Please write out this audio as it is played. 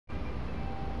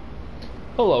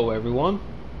Hello everyone,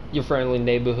 your friendly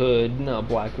neighborhood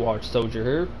Black Watch soldier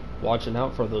here, watching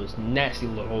out for those nasty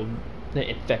little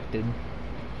infected.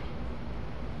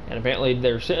 And apparently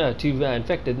there's two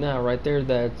infected now right there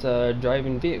that's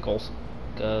driving vehicles,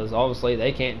 because obviously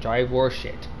they can't drive worth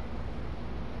shit.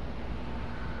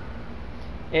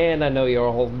 And I know you're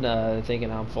all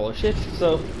thinking I'm full of shit,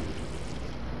 so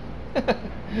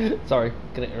sorry,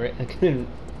 couldn't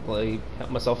really help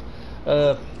myself.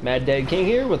 Mad Dead King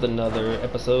here with another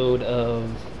episode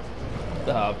of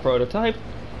Prototype.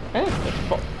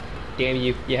 Damn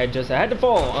you! I had to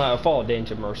fall, didn't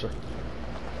you, Mercer?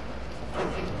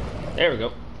 There we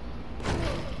go.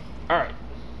 All right.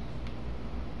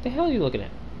 The hell are you looking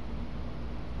at?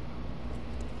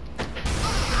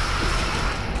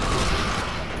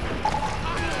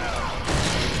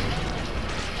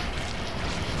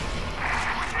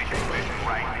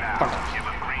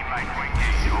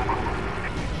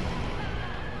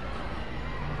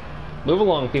 Move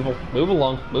along, people. Move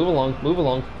along. Move along. Move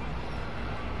along.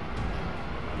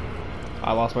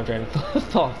 I lost my train of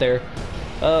thought there.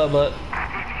 But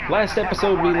last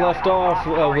episode we left off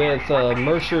with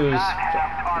Mercer's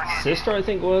sister, I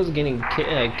think it was, getting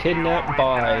kidnapped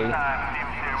by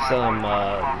some,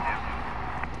 I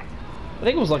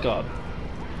think it was like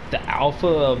the alpha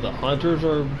of the hunters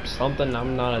or something.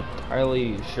 I'm not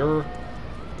entirely sure.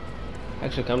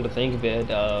 Actually, come to think of it,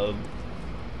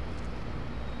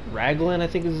 Raglan, I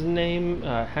think is his name.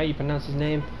 How you pronounce his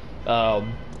name?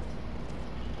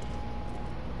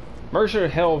 Mercer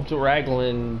helped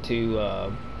Raglan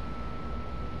to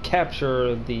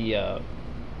capture the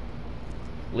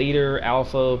leader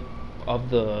alpha of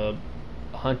the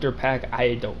hunter pack.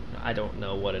 I don't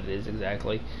know what it is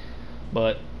exactly,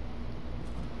 but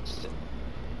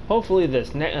hopefully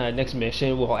this next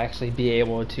mission will actually be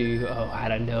able to I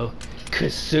don't know,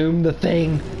 consume the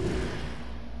thing.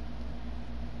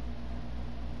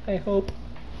 I hope.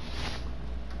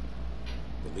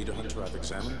 The leader hunter I've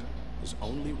examined is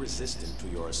only resistant to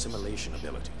your assimilation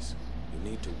abilities. You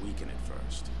need to weaken it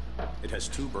first. It has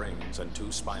 2 brains and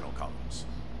 2 spinal columns.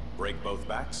 Break both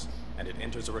backs, and it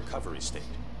enters a recovery state.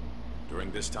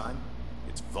 During this time,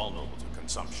 it's vulnerable to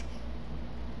consumption.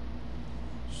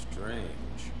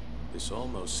 Strange. This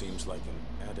almost seems like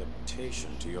an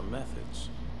adaptation to your methods.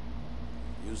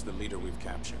 Use the leader we've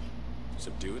captured.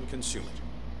 Subdue and consume it.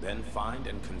 Then find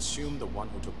and consume the one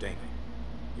who took Dana.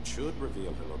 It should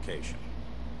reveal her location.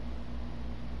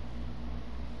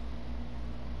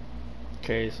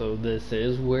 Okay, so this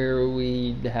is where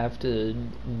we have to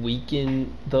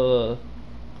weaken the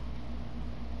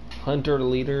hunter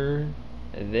leader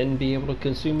and then be able to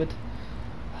consume it.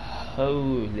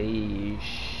 Holy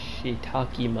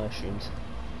shiitake mushrooms.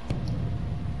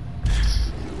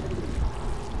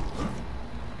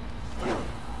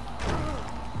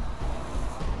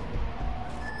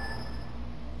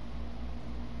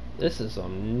 This is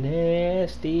some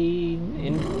nasty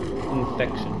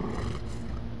infection.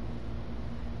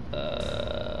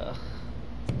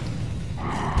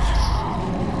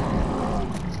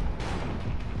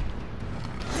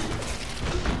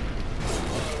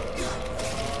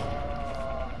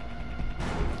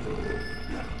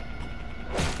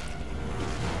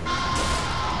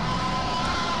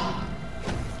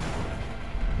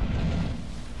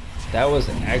 That was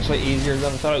actually easier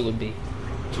than I thought it would be.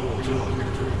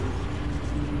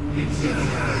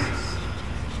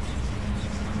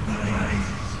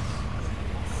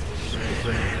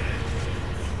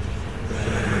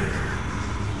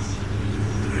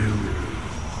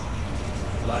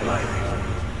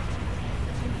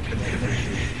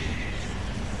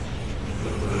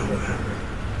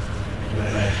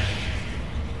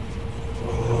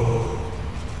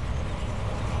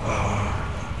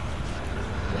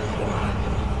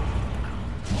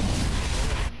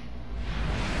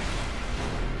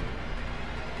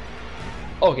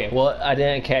 Okay, well, I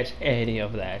didn't catch any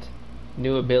of that.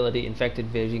 New ability, Infected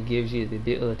Vision, gives you the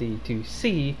ability to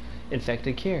see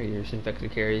infected carriers.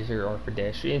 Infected carriers are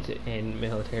pedestrians and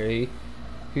military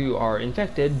who are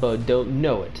infected but don't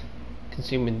know it.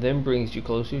 Consuming them brings you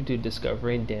closer to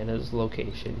discovering Dana's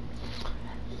location.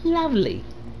 Lovely.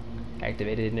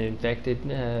 Activated and infected.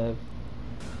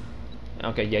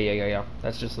 Okay, yeah.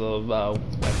 That's just a little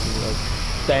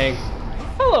thing.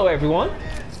 Hello, everyone.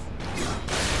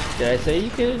 Did I say you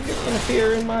could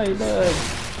interfere in my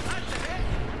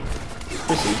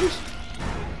procedures?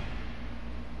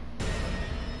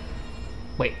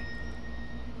 Wait.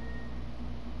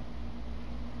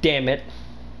 Damn it.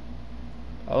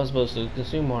 I was supposed to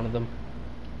consume one of them.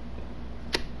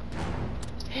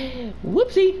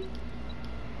 Whoopsie.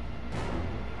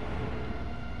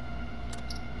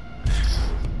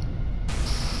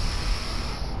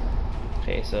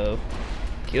 Okay, so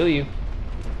kill you.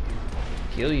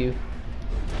 Kill you.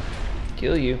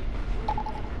 Kill you.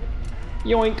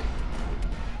 Yoink!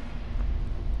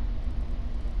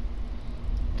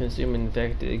 Consume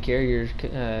infected carriers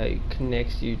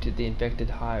connects you to the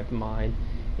infected hive mind.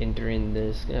 Entering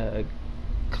this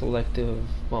collective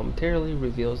momentarily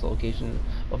reveals the location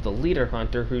of the leader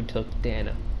hunter who took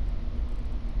Dana.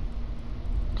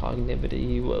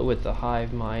 Cognitivity with the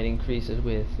hive mind increases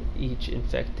with each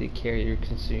infected carrier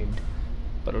consumed,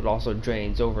 but it also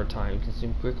drains over time.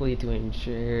 Consume quickly to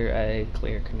ensure a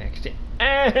clear connection.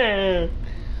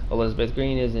 Elizabeth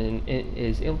Green is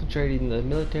infiltrating the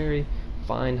military.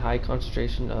 Find high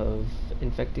concentration of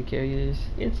infected carriers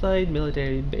inside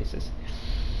military bases.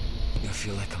 I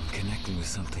feel like I'm connecting with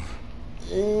something.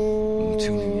 I'm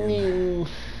tuning in.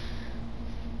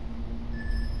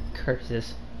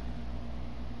 Curses.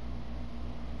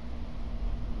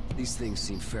 These things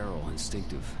seem feral,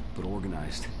 instinctive, but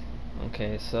organized.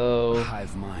 Okay, so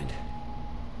Hive mind.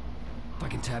 If I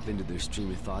can tap into their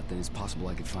stream of thought, then it's possible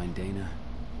I could find Dana.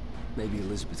 Maybe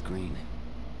Elizabeth Green.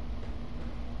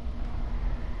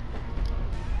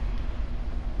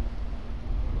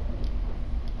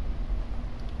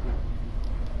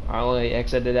 I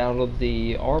exited out of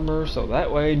the armor, so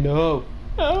that way, no,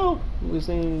 I'm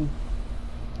losing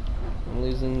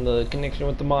the connection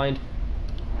with the mind.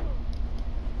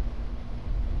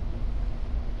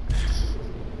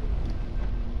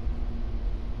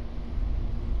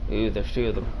 Ooh, there's two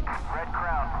of them. Red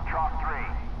Crown from Chalk 3.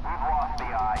 We've lost the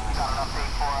eye. You got an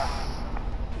update for us?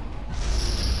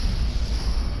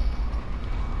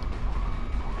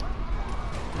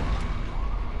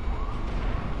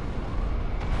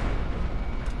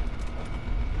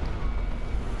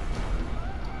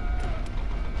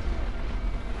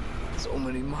 So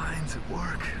many minds at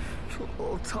work.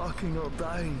 All talking, all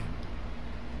dying.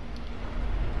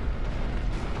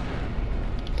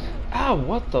 Ow,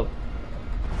 what the?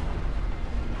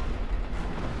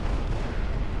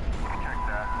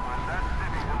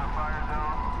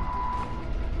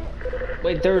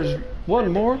 Wait, there's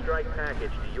one more? Strike package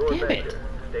to your Damn it. vector.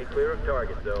 Stay clear of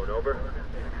target zone, over.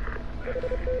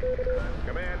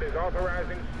 Command is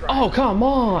authorizing strike. Oh, come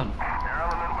on! Air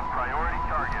element with priority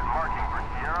target marking for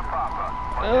Sierra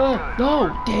Papa. No,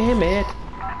 damn it!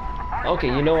 Okay,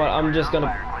 you know what? I'm just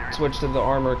gonna switch to the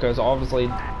armor because obviously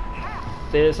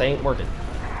this ain't working.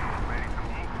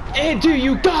 And do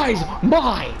you guys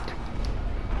mind?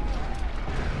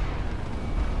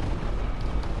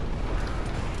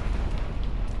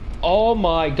 Oh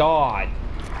my god.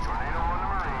 Tornado on the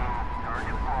Marines.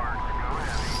 Target marked. Go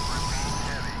heavy. Repeat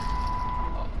heavy.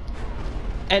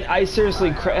 And I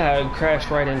seriously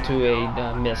crashed right into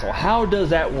a missile. How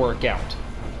does that work out?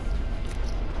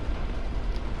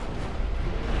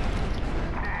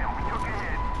 Damn, we took a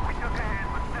hit. We took a hit,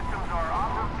 but systems are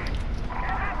operating.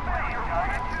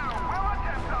 Target 2. We'll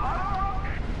attempt to auto.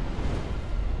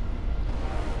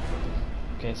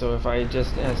 Okay, so if I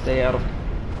just stay out of...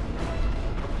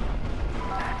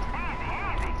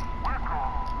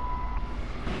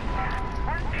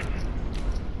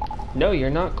 No, you're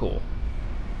not cool.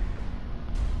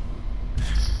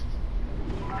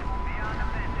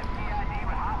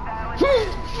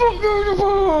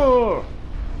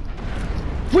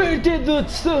 Where did the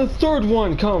third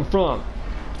one come from?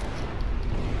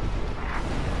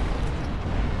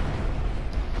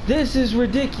 This is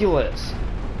ridiculous.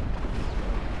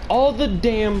 All the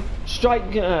damn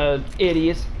strike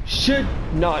idiots should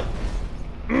not...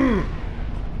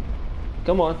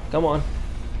 Come on, come on.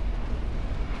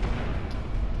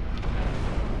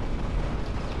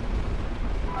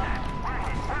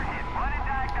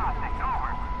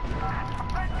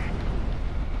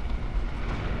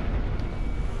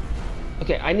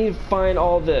 Okay, I need to find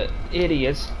all the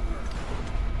idiots.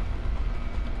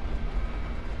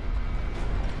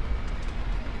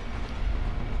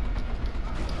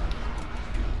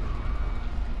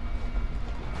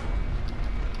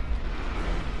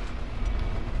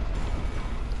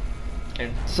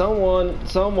 And someone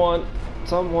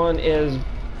is...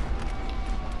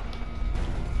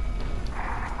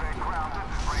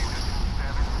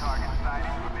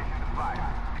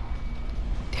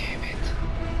 Damn it.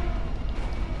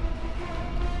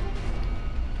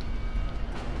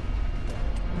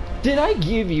 Did I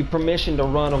give you permission to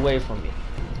run away from me?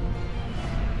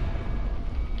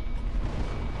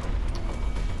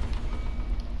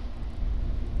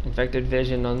 Infected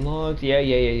vision unlocked. Yeah.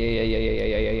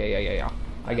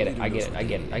 I get it.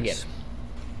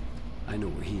 I know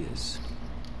where he is.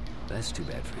 That's too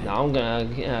bad for him. Now I'm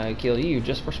gonna kill you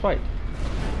just for spite.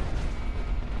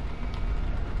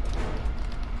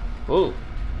 Ooh.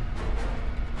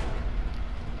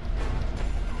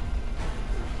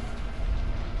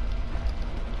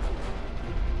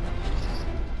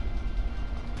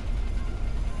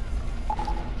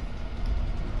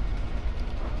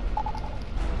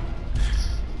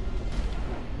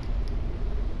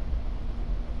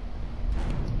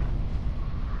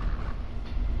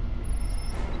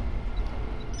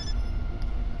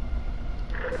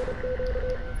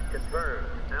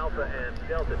 Command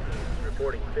Delta teams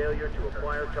reporting failure to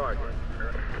acquire target.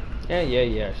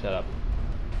 Yeah, shut up.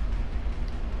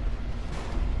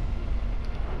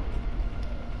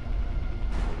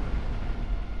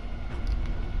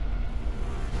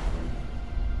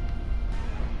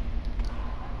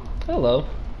 Hello.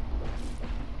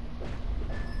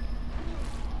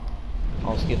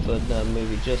 I'll skip the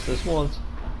movie just this once.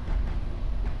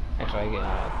 Actually,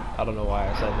 I don't know why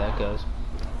I said that, because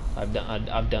I've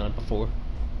done it before.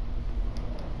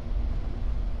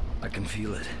 I can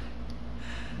feel it.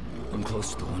 I'm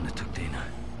close to the one that took Dana.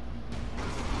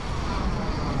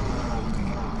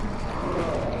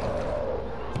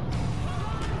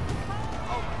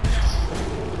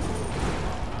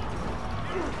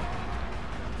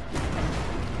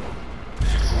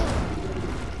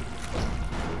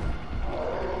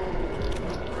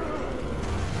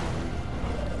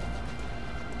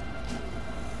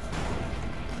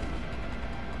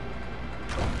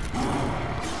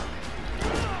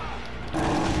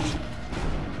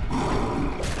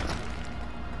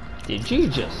 Did you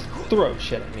just throw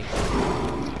shit at me?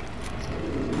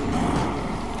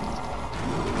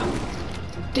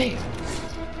 Damn.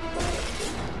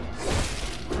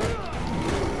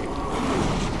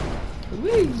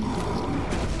 Whee.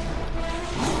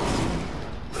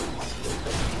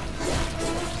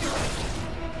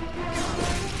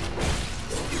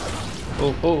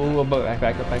 Oh, back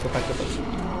up.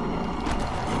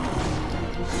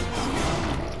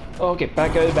 Okay,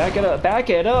 back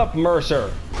it up,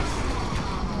 Mercer.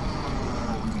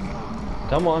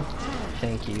 Come on.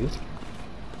 Thank you.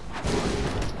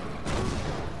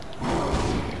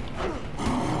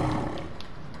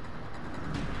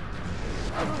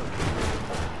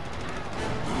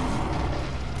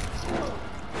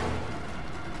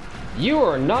 You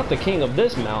are not the king of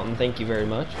this mountain, thank you very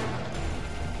much.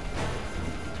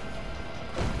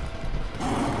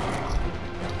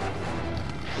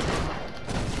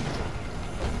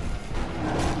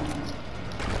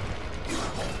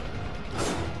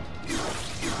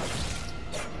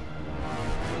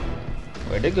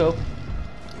 Where'd it go?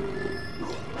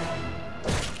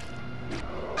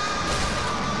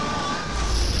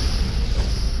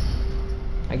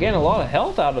 I gain a lot of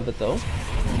health out of it though.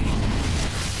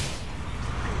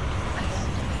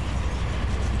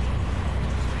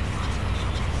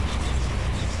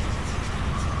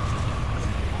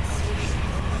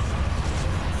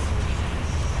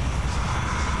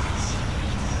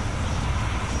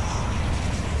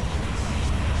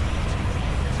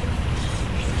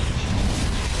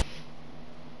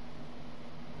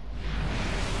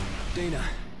 Dana.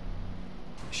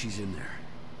 She's in there.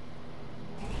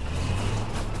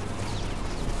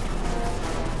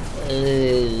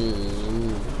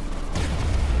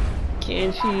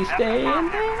 Can she stay in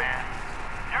there?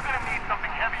 You're gonna need something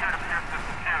heavier to pierce this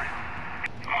material.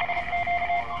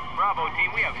 Bravo team,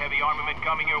 we have heavy armament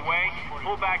coming your way.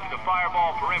 Pull back to the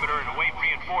fireball perimeter and await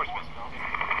reinforcements.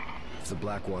 If the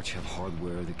Black Watch have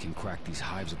hardware that can crack these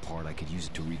hives apart, I could use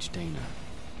it to reach Dana.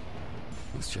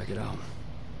 Let's check it out.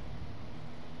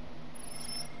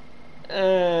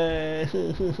 I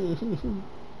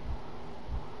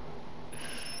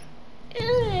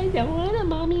don't wanna,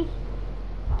 mommy.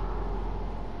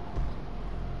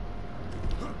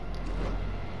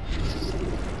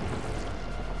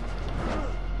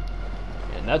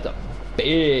 And that's a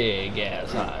big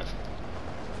ass hive.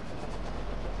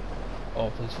 Oh,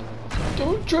 please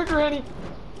don't trigger any.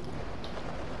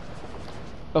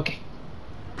 Okay,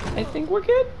 I think we're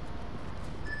good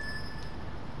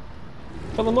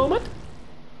for the moment.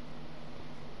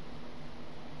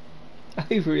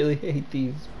 I really hate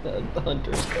these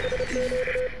hunters.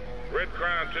 Red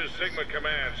Crown to Sigma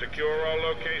Command. Secure all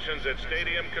locations at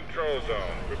Stadium Control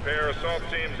Zone. Prepare assault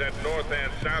teams at north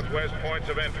and southwest points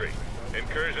of entry.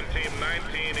 Incursion Team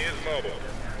 19 is mobile.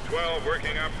 12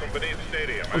 working up from beneath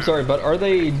Stadium. I'm sorry, but are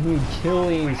they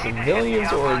killing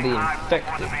civilians or are they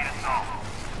infected?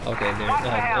 Okay,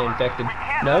 they're infected.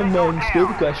 Never mind.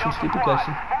 Stupid question. Move up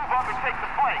and take the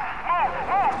flank.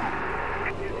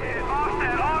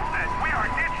 Move! Offset! We are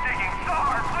ditch digging.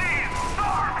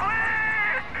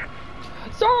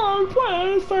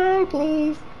 Sir,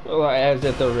 please. Well, as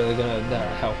if they're really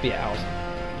gonna help you out.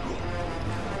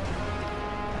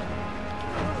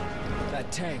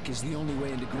 That tank is the only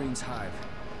way into Green's hive.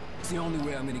 It's the only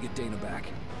way I'm gonna get Dana back.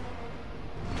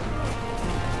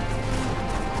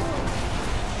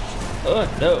 Oh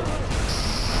no.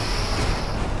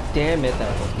 Damn it,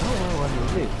 that was not what I wanted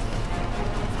to do.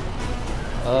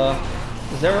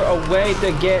 Is there a way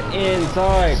to get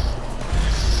inside?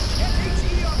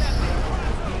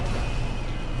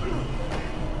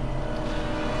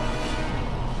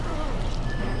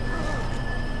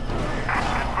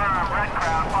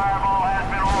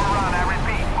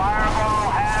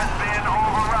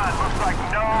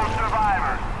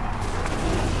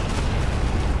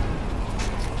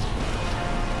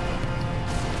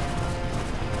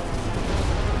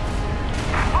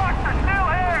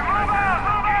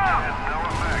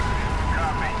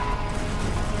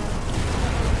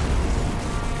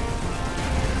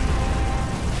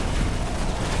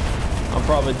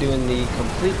 of doing the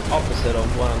complete opposite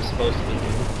of what I'm supposed to be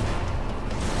doing.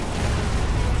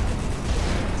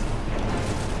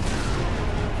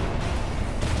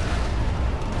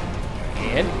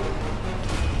 And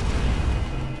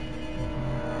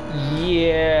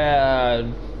yeah.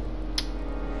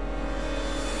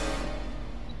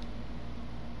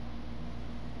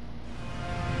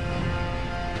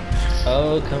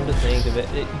 Oh, come to think of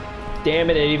it, damn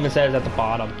it, it even says at the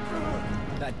bottom.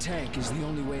 That tank is the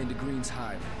only way into Green's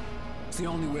hive. It's the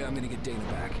only way I'm gonna get Dana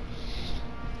back.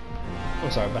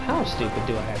 I'm sorry, but how stupid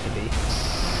do I have to be?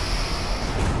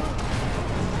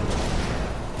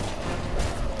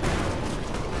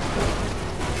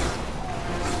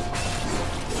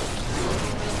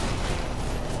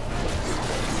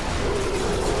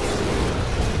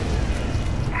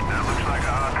 That looks like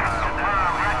a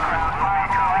hostile. Red Crown,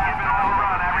 Michael, you've been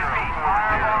overrun. I repeat,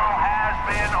 Firewall has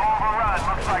been overrun.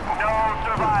 Looks like no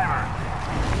survivors.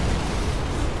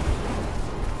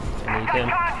 I need Got him.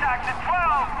 contacts at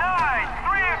 12, 9,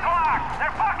 3 o'clock.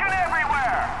 They're fucking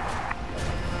everywhere.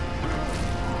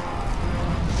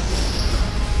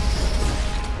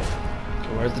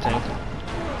 Where's the tank?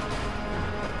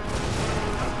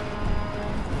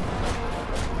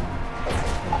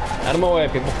 Out of my way,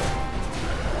 people.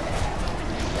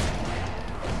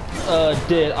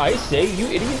 Did I say you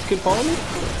idiots could follow me?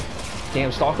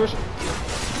 Damn stalkers.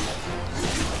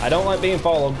 I don't like being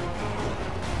followed.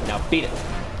 Now beat it.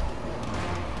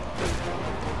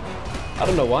 I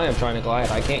don't know why I'm trying to glide.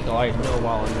 I can't glide no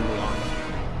while I'm in the arm.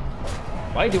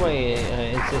 Why do I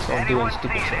insist on doing Anyone see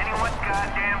stupid it? shit? Anyone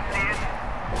goddamn see it?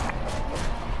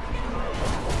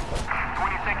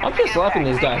 20 seconds I'm just to slapping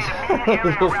these impact. guys. Immediate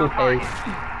area around Hey. target.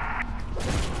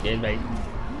 Yeah, mate.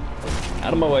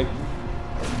 Out of my way.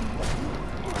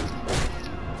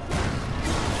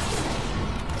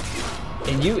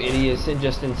 And you idiots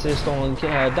just insist on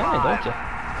dying, don't you?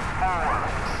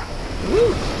 4.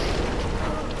 Woo!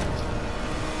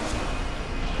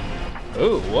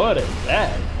 Ooh, what is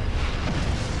that?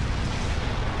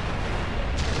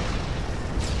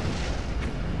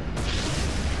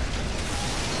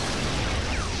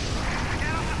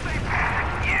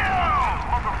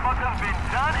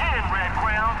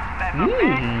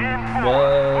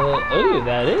 Ooh,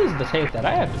 that is the tank that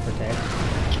I have to protect.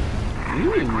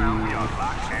 Ooh,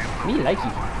 me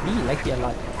like you a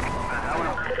lot.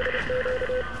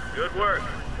 Good work.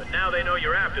 But now they know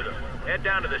you're after them. Head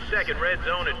down to the second red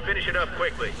zone and finish it up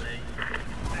quickly.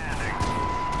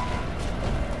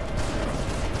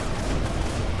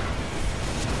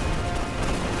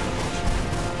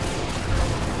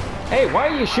 Hey, why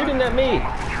are you shooting at me?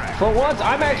 For once,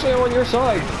 I'm actually on your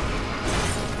side.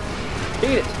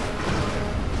 Beat it.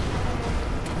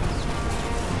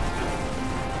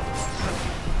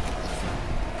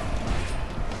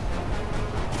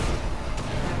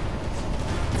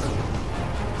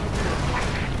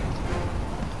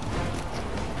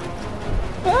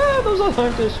 Ah, those are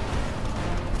hunters.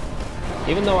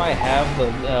 Even though I have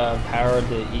the power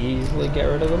to easily get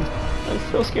rid of them, I'm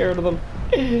still scared of them.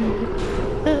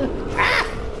 Ah!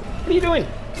 What are you doing?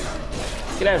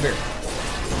 Get out of here.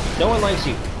 No one likes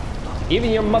you. Even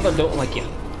your mother don't like you.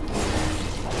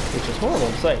 Which is horrible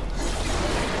to say.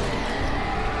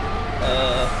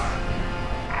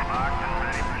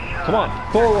 Come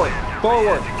on, forward,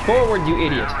 forward, forward, you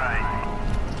idiot.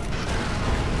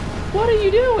 What are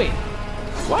you doing?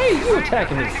 Why are you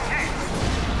attacking me?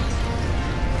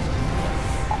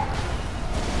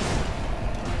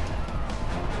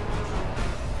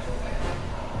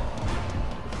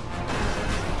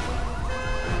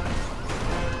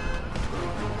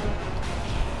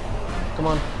 Come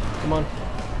on, come on.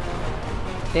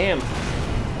 Damn.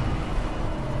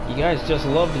 You guys just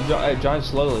love to drive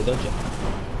slowly, don't you?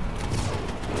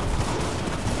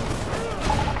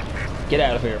 Get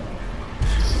out of here.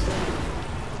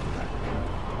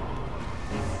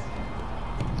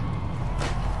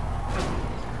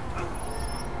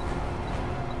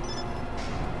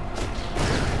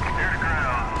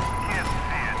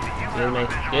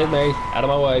 Get me. Out of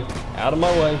my way. Out of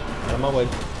my way. Out of my way.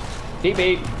 Beep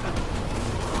beep.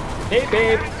 Beep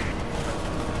beep.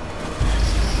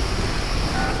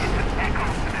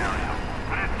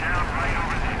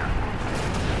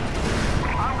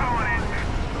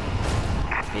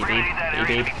 Beep beep. Beep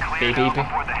beep. Beep beep. Beep beep.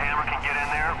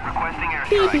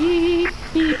 Beep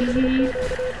beep.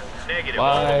 Negative. Why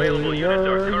All available units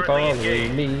are are you currently following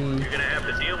engaged. me? You're gonna have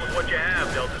to deal with what you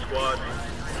have, Delta Squad.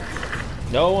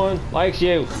 No one likes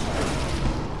you.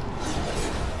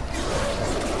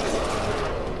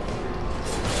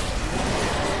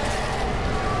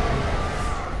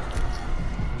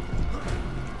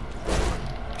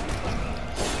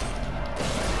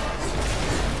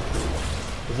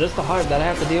 this the hive that I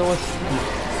have to deal with?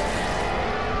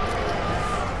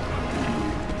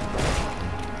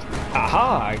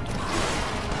 Aha!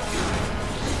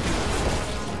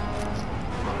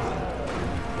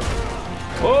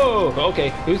 Whoa! Okay,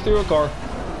 who's through a car?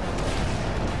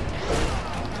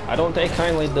 I don't take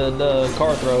kindly to the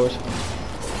car throwers.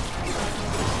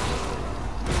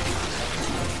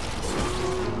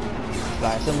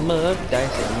 Slice them up,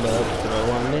 dice them up, throw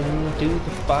them into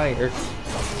the fire.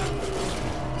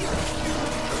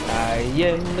 I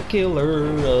am the killer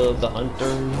of the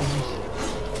hunters.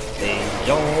 They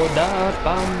all died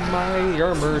by my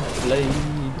armored blade.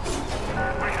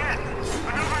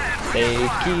 They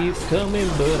keep coming,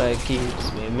 but I keep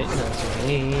swimming and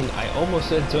swinging. I almost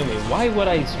said swimming. Why would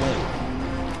I swim?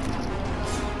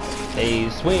 They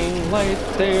swing like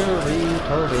they're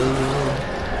retarded.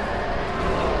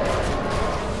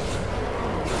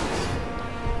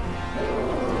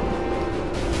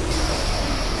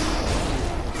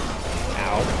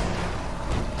 Ow.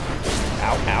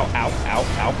 Ow, ow, ow, ow,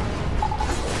 ow.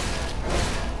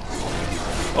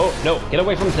 Oh, no. Get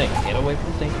away from the thing. Get away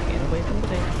from the thing. Get away from the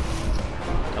thing.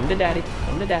 Come to daddy.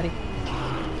 Come to daddy.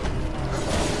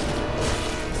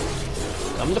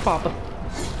 Come to papa.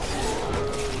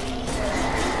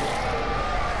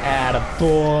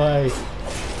 Attaboy.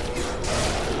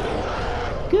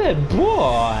 Good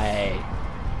boy.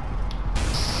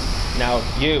 Now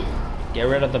you. Get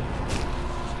rid of the...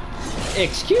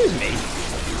 Excuse me.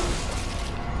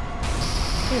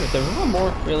 Damn it, there's one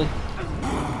more. Really?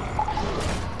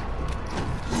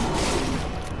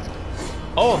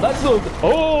 Oh, that's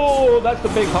the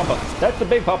big papa. That's the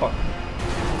big papa.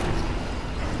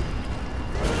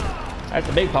 That's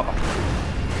the big papa.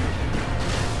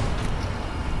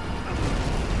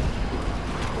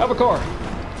 Have a car.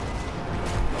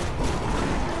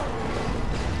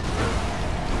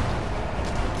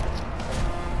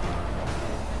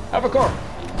 Have a car.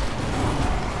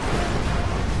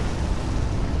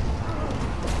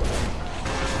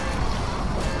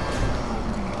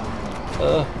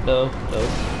 No.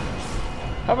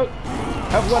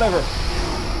 Have whatever.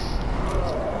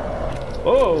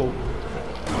 Oh.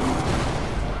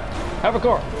 Have a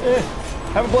car.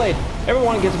 Have a blade.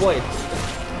 Everyone gets a blade.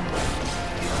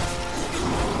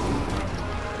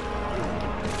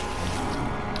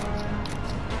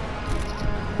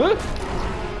 Huh?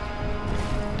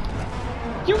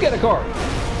 You get a car.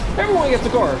 Everyone gets a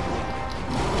car.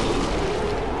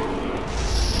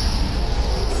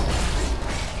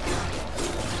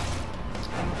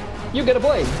 You get a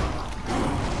blade.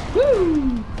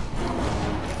 Woo!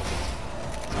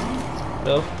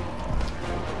 No.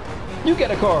 You get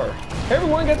a car.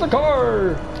 Everyone gets a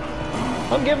car.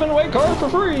 I'm giving away cars for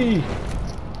free.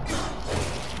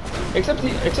 Except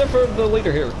for the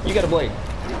leader here. You get a blade.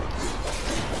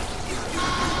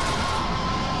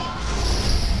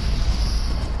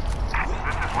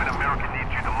 This is when America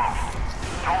needs you the most.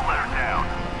 Don't let her down.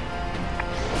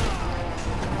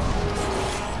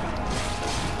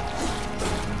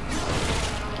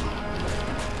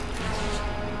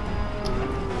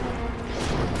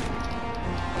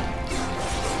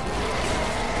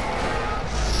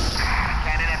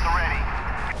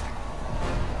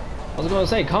 I was gonna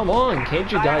say, come on,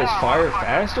 can't you guys fire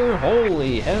faster?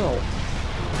 Holy hell.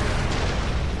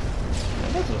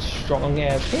 That's a strong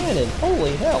ass cannon.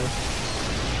 Holy hell.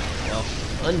 Well,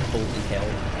 unholy hell.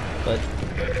 But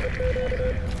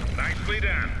Nicely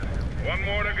done. One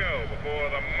more to go before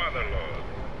the Motherlode.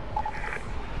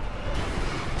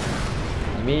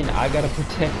 you mean I gotta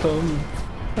protect them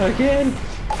again?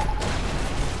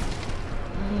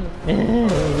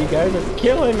 You guys are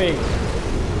killing me.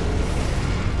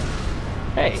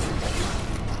 Hey.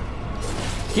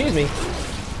 Excuse me.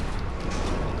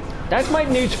 That's my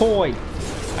new toy.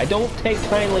 I don't take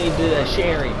kindly to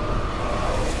sharing.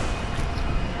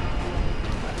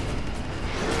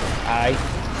 I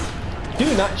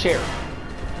do not share.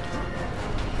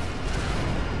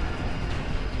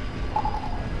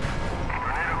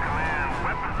 Tornado command,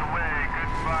 weapons away,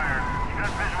 good fire. You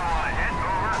got visual on a hit,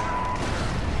 over.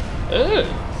 Ugh.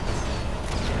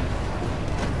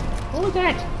 What was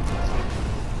that?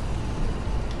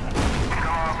 Go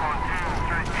off on 2,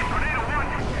 3. Tornado 1.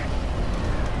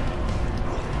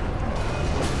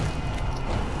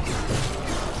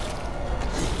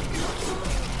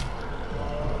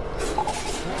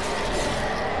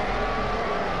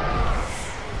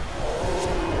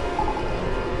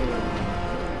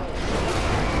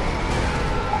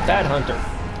 Bad hunter.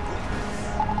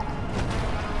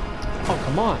 Oh,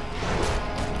 come on.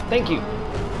 Thank you.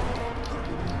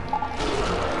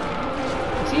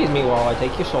 Excuse me while I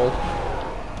take your soul.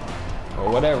 Or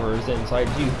whatever is inside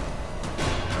you.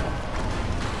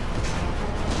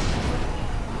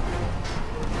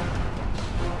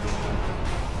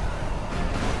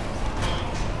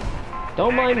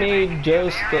 Don't mind me,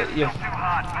 just you.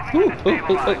 Ooh, ooh,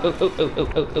 ooh, ooh, ooh, ooh, ooh,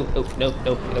 ooh, ooh, ooh. No,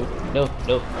 no, no, no,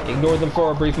 no. Ignore them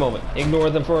for a brief moment. Ignore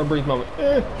them for a brief moment.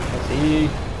 I see.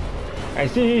 I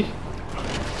see.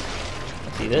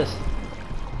 I see this.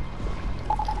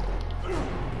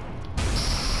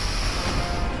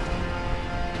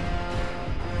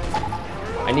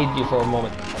 I need you for a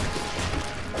moment.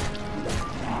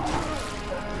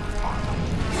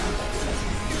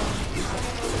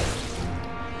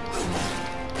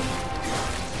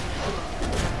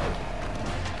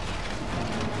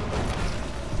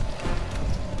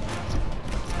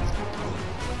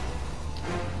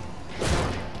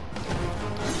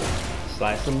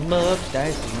 Slice them up,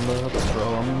 dice them up,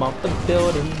 throw them off the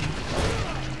building.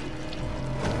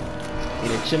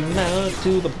 Get them out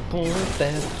to the point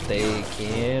that they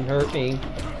can't hurt me.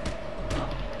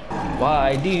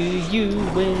 Why do you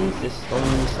insist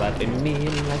on slapping me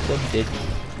like a bitch?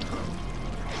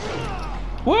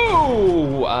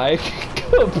 Whoa! I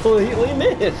completely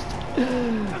missed!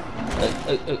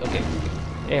 Okay,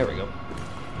 there we go.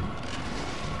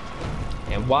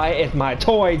 And why is my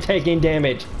toy taking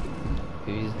damage?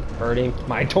 He's hurting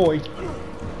my toy.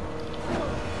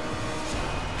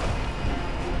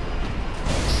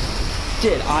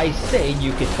 Did I say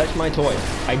you could touch my toy?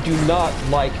 I do not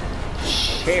like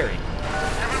sharing.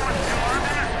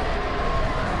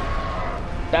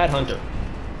 Bad hunter.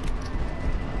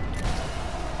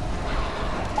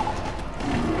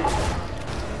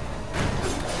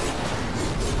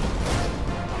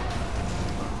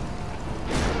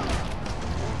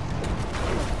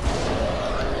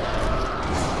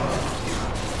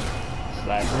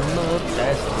 Slap them up,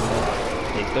 dash them up,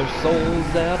 take their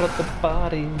souls out of the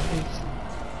bodies.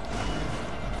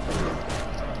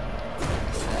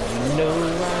 No,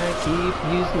 I keep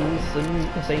using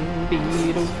the same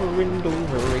beat over and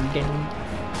over again,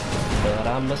 but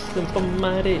I'm a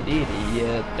simple-minded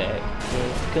idiot that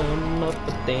can't come up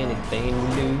with anything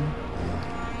new.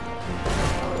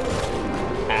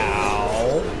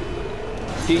 Ow!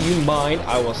 Do you mind?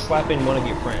 I will slap in one of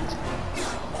your friends.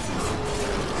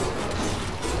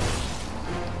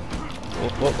 Oh,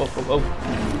 oh, oh, oh, oh.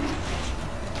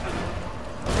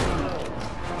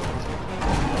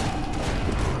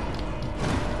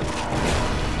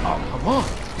 Come on.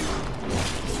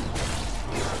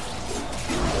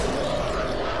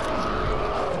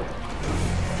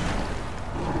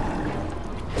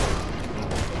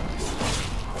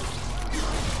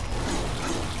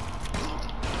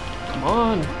 Come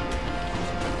on.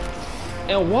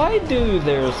 And why do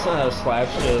their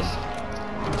slaps just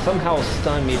somehow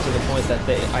stun me to the point that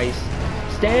I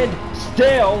stand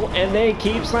still and they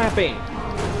keep slapping?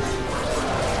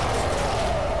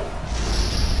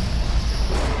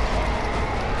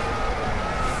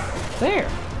 There!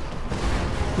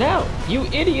 Now, you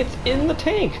idiots in the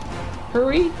tank!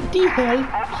 Hurry the hell up!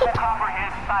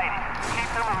 Copperhead sighted. Keep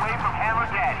them away from Hammer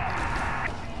Daddy.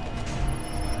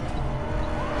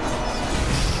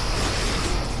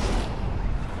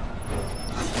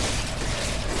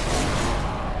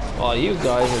 While you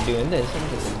guys are doing this, I'm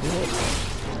just gonna do it.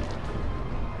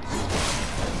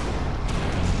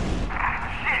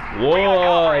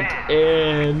 What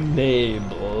in the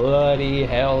bloody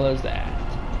hell is that?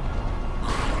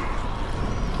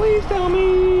 Please tell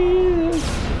me.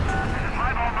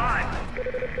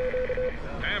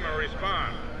 Hammer,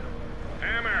 respond.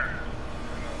 Hammer!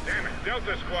 Damn it,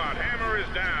 Delta Squad, Hammer is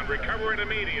down. Recover it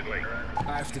immediately.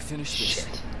 I have to finish this.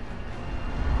 Shit.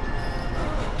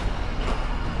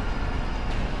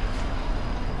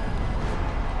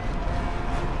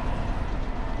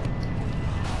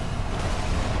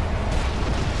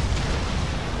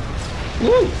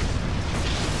 Woo!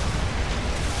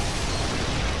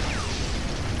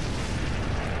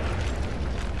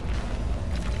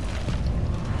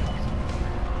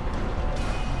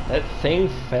 That thing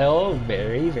fell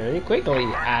very, very quickly.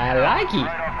 I like it.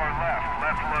 Right off our left,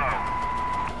 left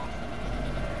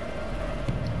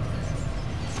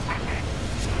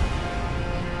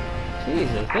low.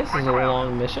 Jesus, this is a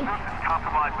long mission.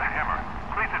 Compromise the Hammer.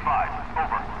 Please advise.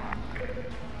 Over.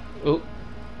 Oh.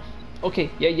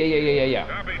 Okay, yeah.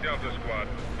 Copy, Delta Squad.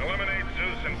 Eliminate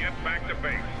Zeus and get back to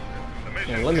base. The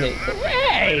mission Eliminate. cannot be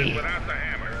Hey! completed without the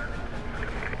Hammer.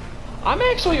 I'm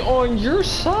actually on your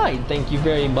side, thank you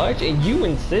very much, and you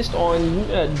insist on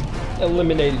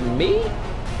eliminating me?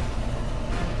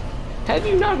 Have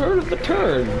you not heard of the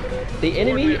term? The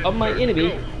enemy of my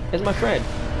enemy is my friend.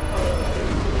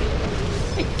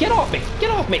 Hey, get off me!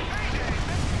 Get off me!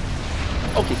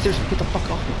 Okay, seriously, get the fuck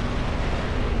off me.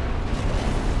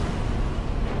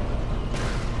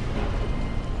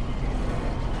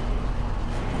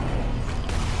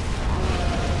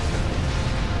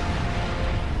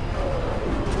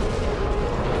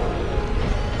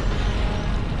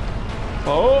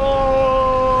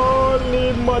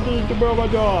 money to blow my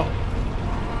jaw.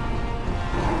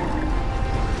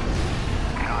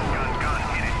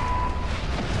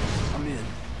 I'm in.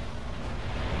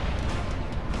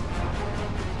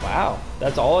 Wow,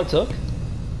 that's all it took?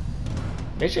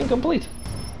 Mission complete.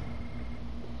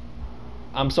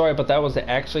 I'm sorry, but that was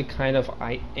actually kind of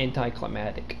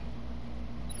anticlimactic.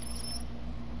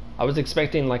 I was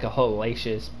expecting like a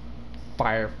hellacious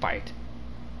firefight.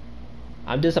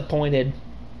 I'm disappointed.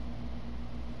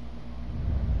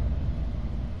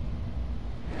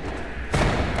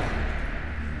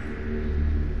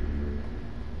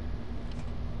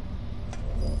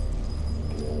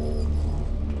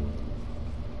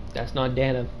 That's not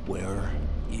Dana. Where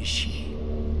is she?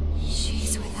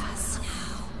 She's with us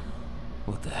now.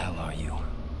 What the hell are you?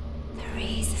 The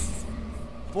reason.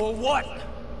 For what?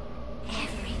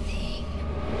 Everything.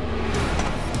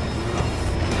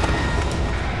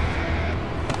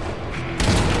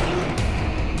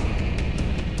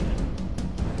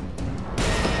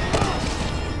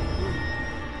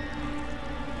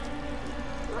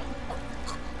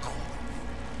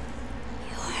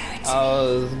 I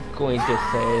was going to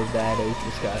say that is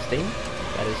disgusting.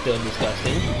 That is still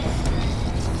disgusting.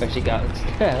 Especially got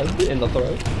stabbed in the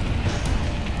throat.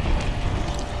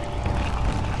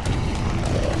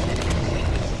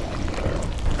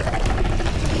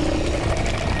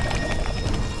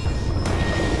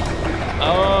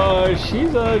 Oh,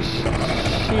 she's a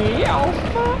she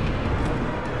alpha?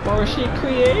 Or she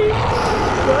creates?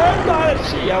 But not a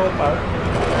she alpha.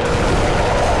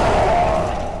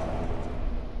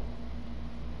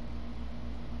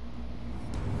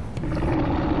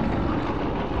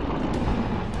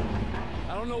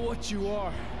 I don't know what you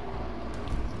are,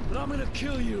 but I'm gonna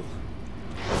kill you.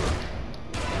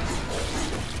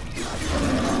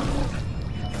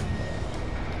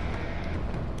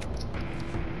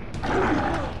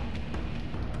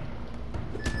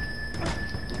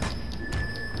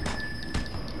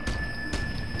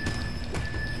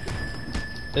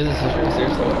 This is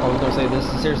seriously, I was gonna say, this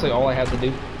is seriously all I have to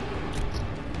do.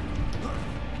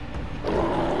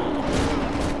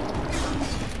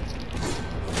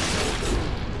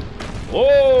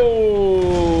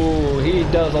 Whoa! He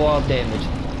does a lot of damage.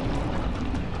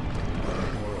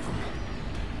 More of them.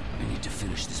 I need to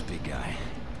finish this big guy.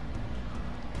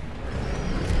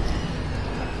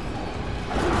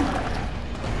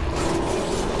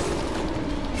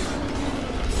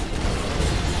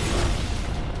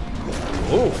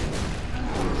 Oh!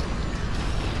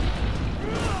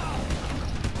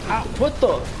 Ah, what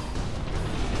the?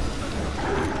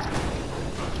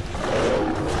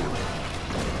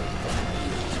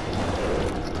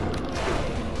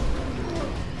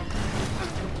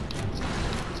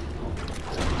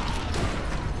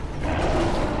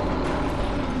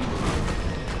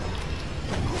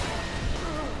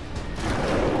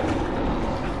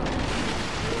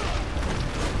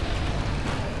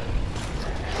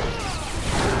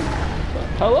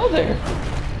 Hello there.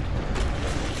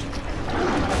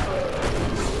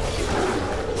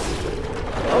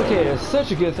 Okay, it's such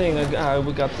a good thing that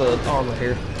we got the armor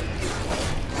here.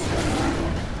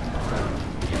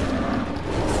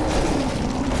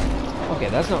 Okay,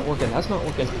 that's not working. That's not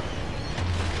working.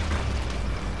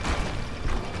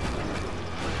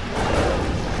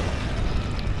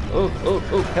 Oh, oh,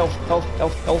 oh, health, health,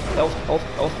 health, health, health, health,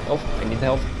 health, health. I need the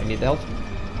health. I need the health.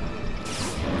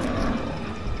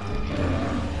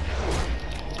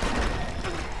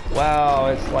 Wow,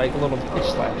 it's like little bitch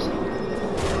slaps.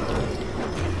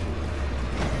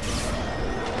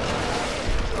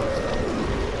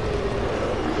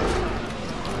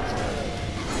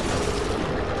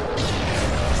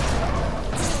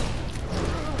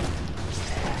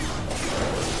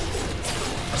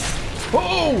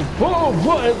 Whoa! Whoa!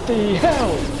 What the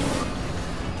hell?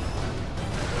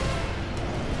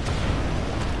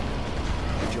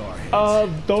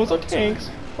 Those are tanks.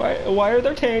 Why are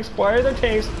there tanks? Why are there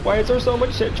tanks? Why is there so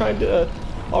much shit trying to,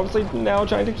 obviously now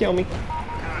trying to kill me? Got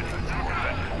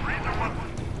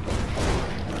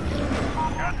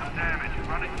some damage.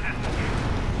 Running distance.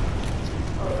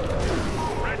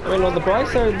 I mean, on the bright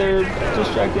side, they're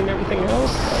distracting everything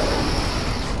else.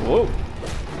 Whoa.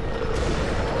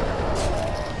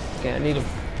 Okay, I need him.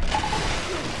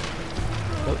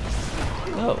 Oh.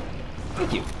 No.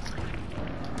 Thank you.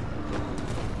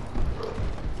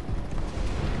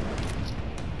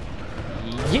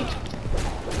 Yeet.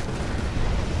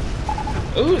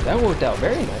 Ooh, that worked out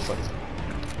very nicely.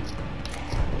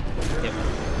 Yep.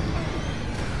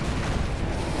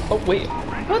 Oh, wait.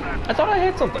 What? I thought I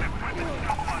had something.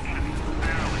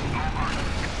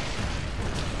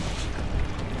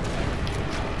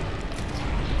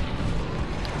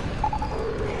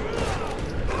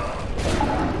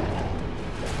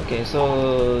 Okay,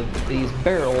 so these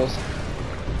barrels.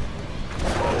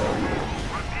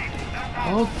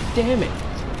 Oh, damn it.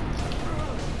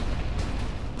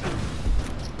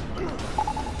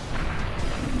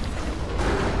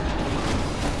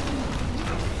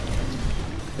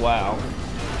 Wow.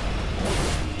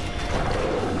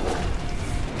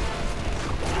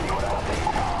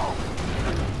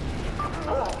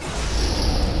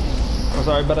 I'm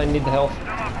sorry, but I need the help.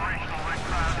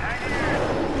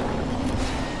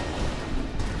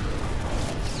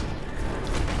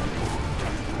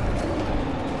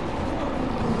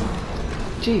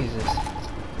 Jesus.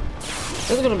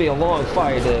 This is gonna be a long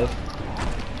fight if...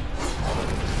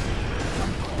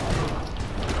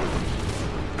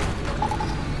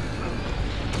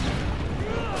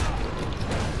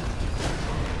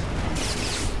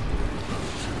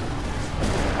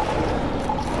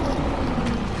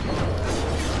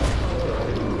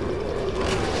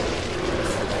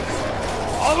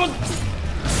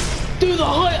 Do the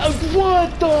hunt!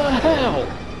 What the hell?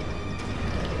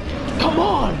 Come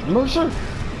on, Mercer!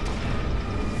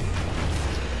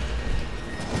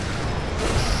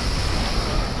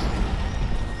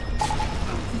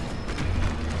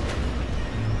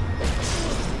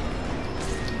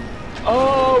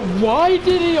 Why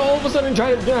did he all of a sudden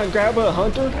try to grab a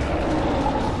hunter?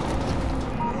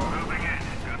 Moving in.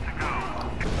 Good to go.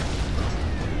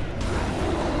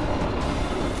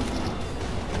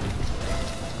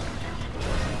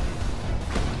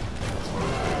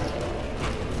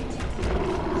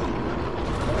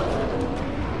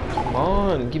 Come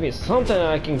on, give me something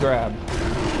I can grab.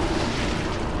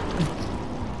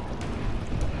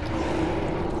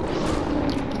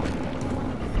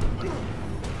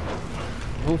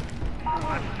 Ooh.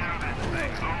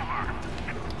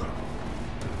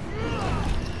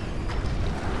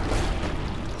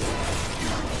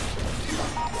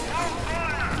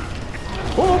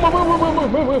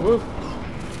 Whoa.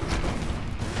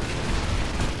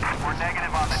 We're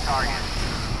negative on the target.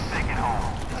 Take it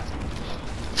home.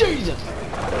 Jesus!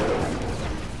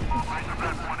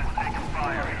 That one is taking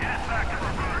fire. Get back to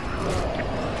reverse.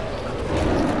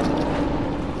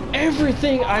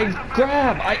 Everything I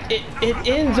grab, it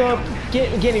ends up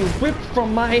getting ripped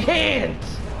from my hands.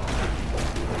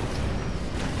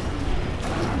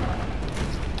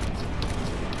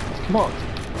 Come on,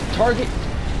 target.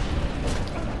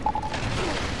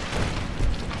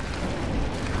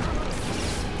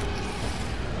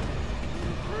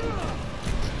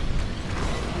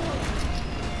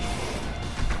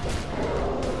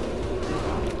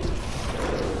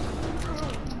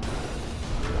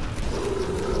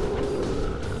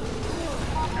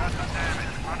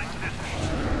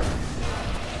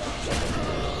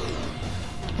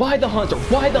 Why the hunter?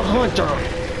 Why the hunter?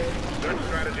 Search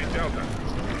strategy Delta.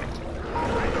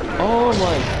 Oh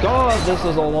my god, this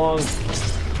is a long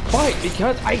fight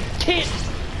because I can't.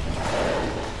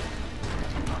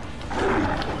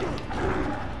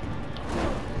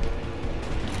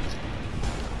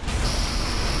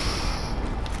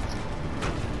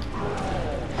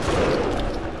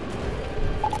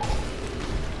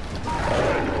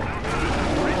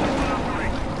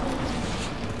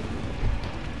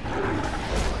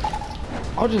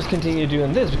 I'll just continue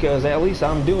doing this because at least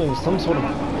I'm doing some sort of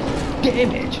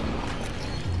damage.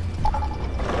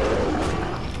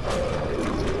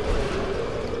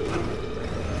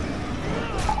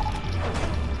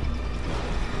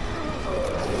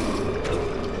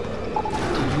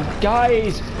 Do you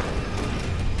guys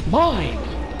mind?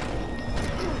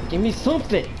 Give me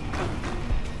something.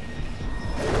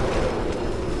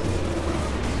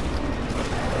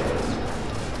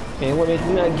 Okay, let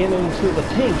me not get into the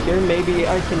tank here. Maybe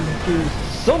I can do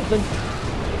something.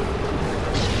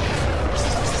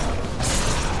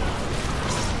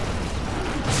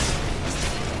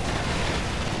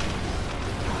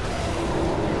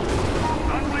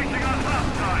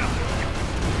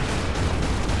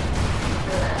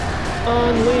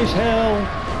 Unleash hell.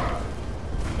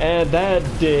 And that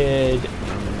did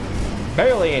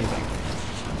barely anything.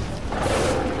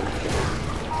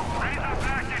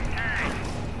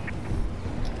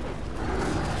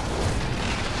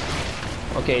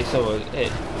 Okay, so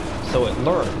it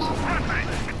learns.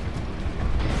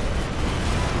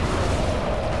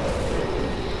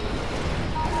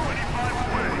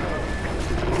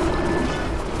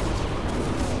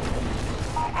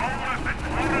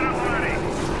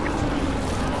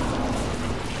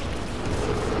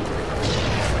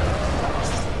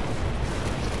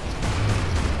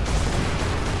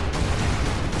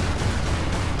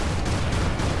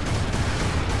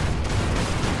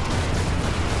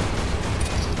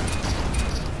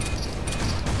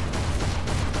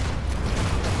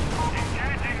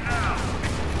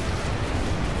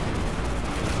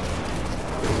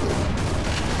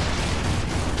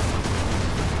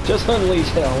 Just unleash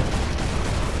hell.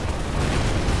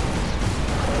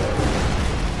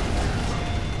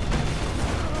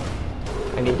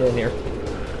 I need in here.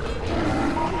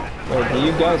 Wait, do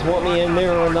you guys want me in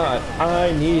there or not?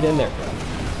 I need in there.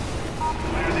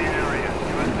 Clear the area.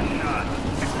 Give us a shot.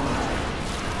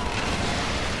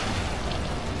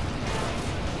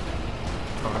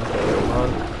 Come on,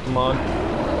 come on.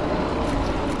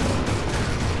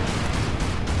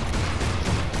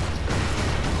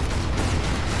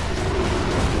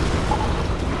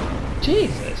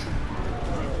 Jesus.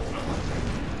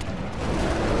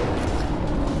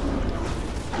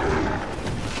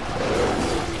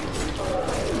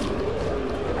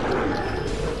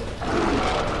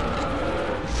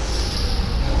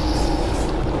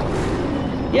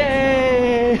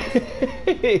 Yay!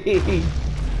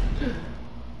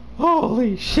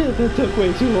 Holy shit, that took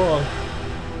way too long.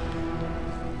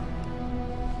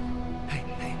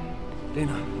 Hey,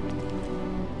 Dana.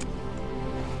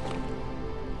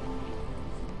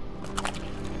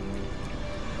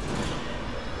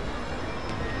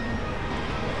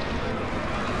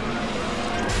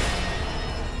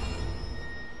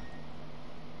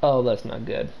 Oh, that's not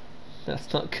good.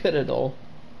 That's not good at all.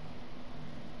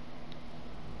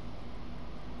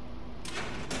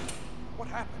 What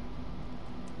happened?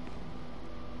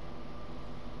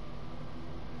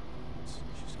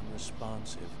 She's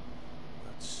unresponsive,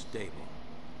 but stable.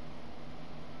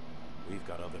 We've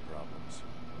got other problems.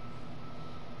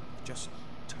 Just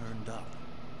turned up.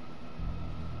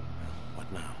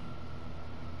 What now?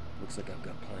 Looks like I've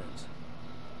got plans.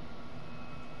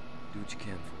 Do what you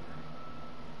can for her.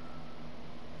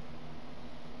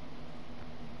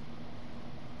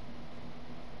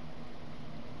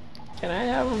 Can I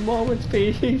have a moment's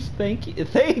peace? Thank you.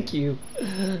 Thank you.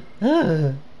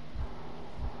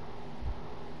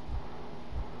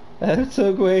 That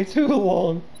took way too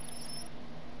long.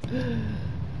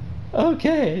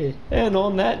 Okay, and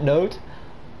on that note,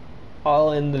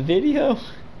 I'll end the video.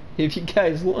 If you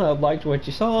guys liked what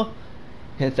you saw,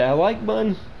 hit that like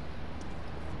button.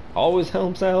 Always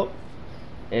helps out.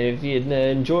 And if you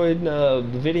enjoyed the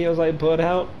videos I put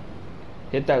out,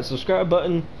 hit that subscribe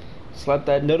button. Slap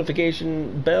that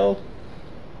notification bell.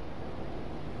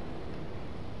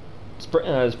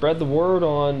 Spread the word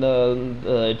on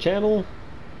the channel.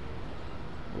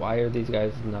 Why are these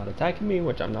guys not attacking me?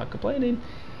 Which I'm not complaining.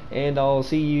 And I'll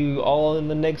see you all in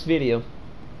the next video.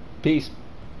 Peace.